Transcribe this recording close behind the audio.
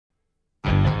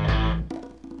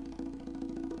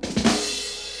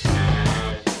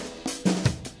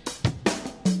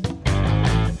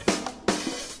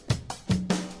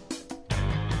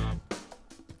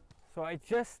I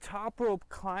just top rope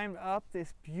climbed up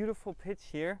this beautiful pitch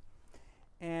here,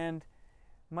 and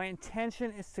my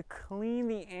intention is to clean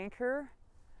the anchor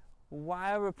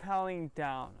while rappelling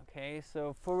down. Okay,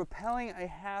 so for rappelling, I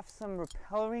have some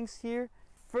rappel rings here.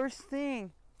 First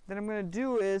thing that I'm going to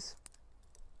do is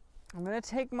I'm going to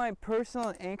take my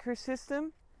personal anchor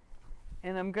system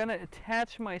and I'm going to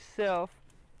attach myself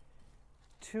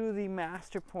to the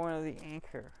master point of the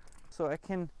anchor. So I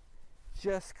can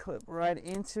just clip right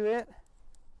into it,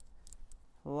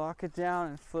 lock it down,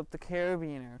 and flip the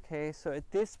carabiner. Okay, so at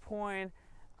this point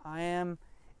I am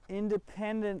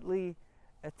independently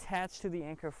attached to the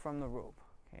anchor from the rope.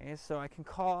 Okay, so I can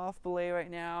call off belay right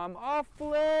now. I'm off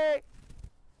belay!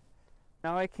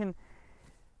 Now I can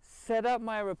set up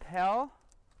my rappel,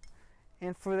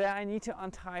 and for that I need to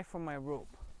untie from my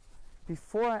rope.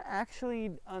 Before I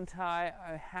actually untie,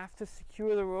 I have to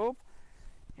secure the rope,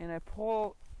 and I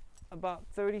pull about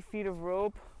 30 feet of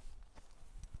rope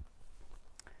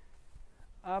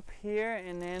up here,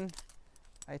 and then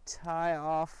I tie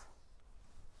off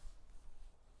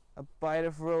a bight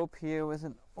of rope here with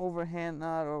an overhand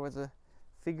knot or with a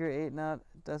figure-8 knot,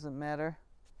 it doesn't matter,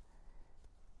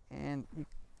 and I'm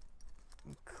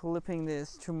clipping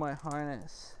this to my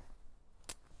harness.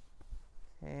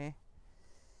 Okay,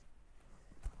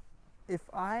 if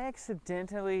I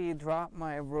accidentally drop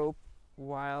my rope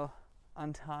while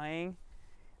untying,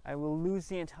 I will lose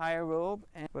the entire rope,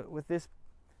 but with this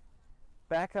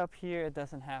back up here it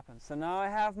doesn't happen. So now I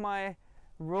have my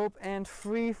rope end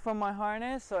free from my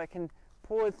harness, so I can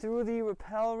pull it through the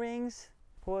rappel rings,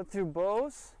 pull it through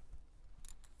both.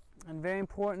 And very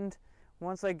important,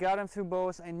 once I got them through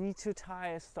both, I need to tie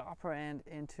a stopper end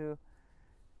into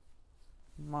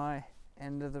my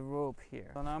end of the rope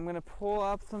here. So now I'm going to pull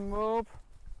up some rope.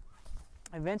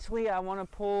 Eventually I want to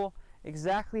pull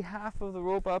exactly half of the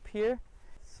rope up here.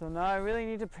 So now I really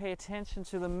need to pay attention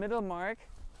to the middle mark.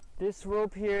 This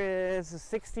rope here is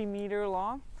 60 meter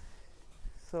long.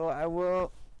 So I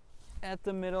will, at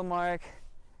the middle mark,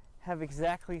 have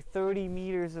exactly 30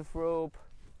 meters of rope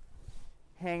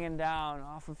hanging down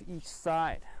off of each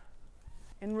side.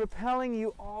 In rappelling,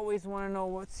 you always want to know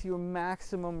what's your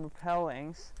maximum rappel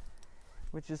length,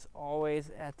 which is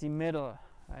always at the middle,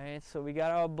 right? So we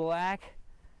got our black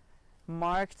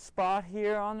marked spot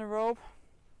here on the rope.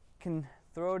 I can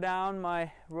throw down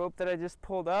my rope that I just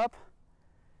pulled up.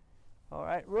 All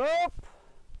right, rope!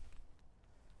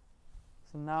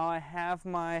 So now I have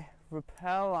my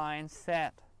rappel line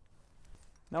set.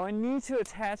 Now I need to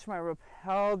attach my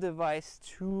rappel device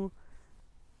to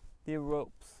the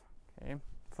ropes. Okay.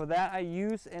 For that I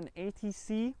use an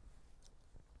ATC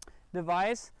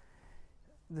device,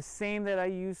 the same that I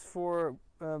use for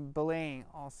belaying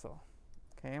also.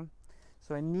 Okay.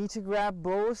 So I need to grab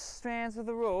both strands of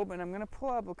the rope, and I'm going to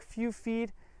pull up a few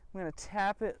feet. I'm going to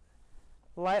tap it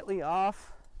lightly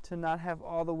off to not have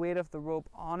all the weight of the rope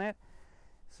on it.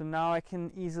 So now I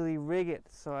can easily rig it.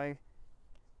 So I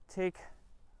take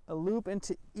a loop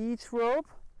into each rope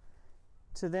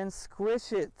to then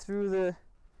squish it through the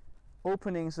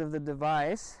openings of the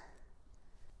device.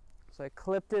 So I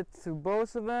clipped it through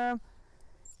both of them,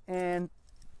 and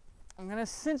I'm going to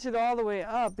cinch it all the way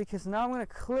up because now I'm going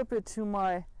to clip it to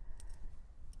my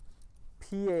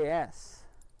PAS.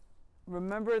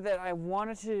 Remember that I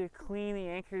wanted to clean the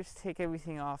anchors, take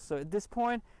everything off. So at this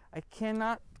point I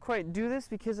cannot quite do this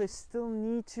because I still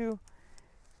need to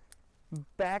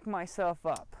back myself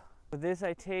up. For this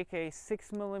I take a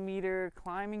 6mm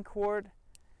climbing cord.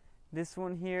 This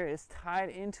one here is tied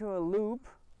into a loop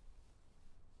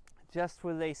just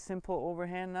with a simple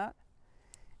overhand nut,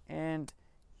 and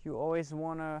you always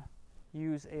want to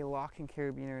use a locking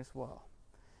carabiner as well.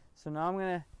 So now I'm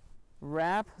going to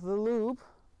wrap the loop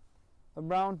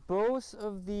around both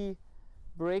of the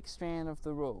brake strand of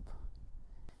the rope.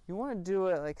 You want to do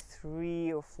it like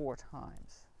 3 or 4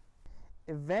 times.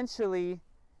 Eventually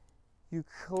you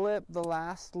clip the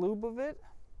last loop of it.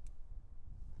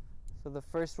 So the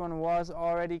first one was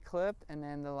already clipped, and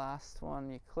then the last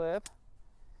one you clip.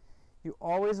 You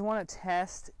always want to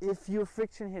test if your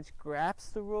friction hitch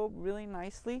grabs the rope really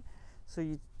nicely, so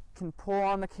you can pull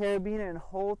on the carabiner and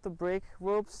hold the brake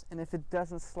ropes, and if it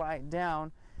doesn't slide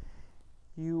down,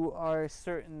 you are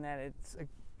certain that it's a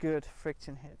good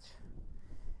friction hitch.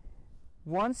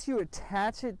 Once you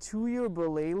attach it to your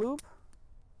belay loop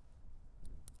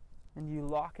and you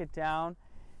lock it down,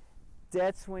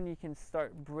 that's when you can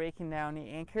start breaking down the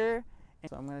anchor.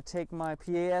 So I'm going to take my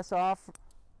PAS off.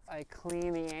 I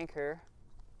clean the anchor.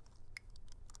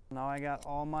 Now I got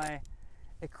all my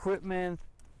equipment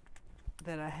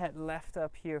that I had left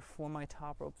up here for my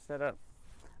top rope setup.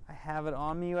 I have it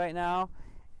on me right now,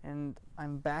 and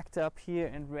I'm backed up here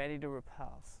and ready to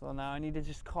rappel. So now I need to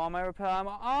just call my rappel. I'm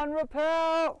on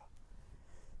rappel!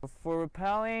 For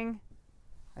rappelling,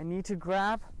 I need to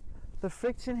grab the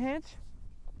friction hitch.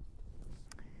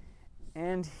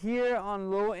 And here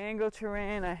on low angle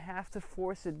terrain, I have to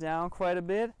force it down quite a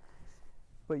bit.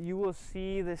 But you will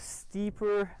see the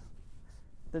steeper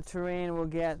the terrain will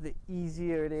get, the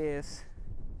easier it is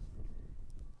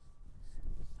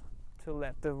to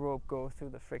let the rope go through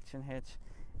the friction hitch.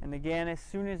 And again, as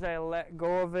soon as I let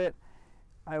go of it,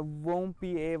 I won't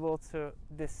be able to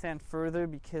descend further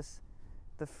because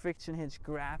the friction hitch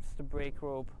grabs the brake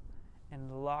rope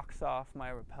and locks off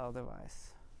my rappel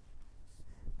device.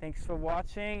 Thanks for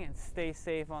watching and stay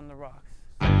safe on the rocks.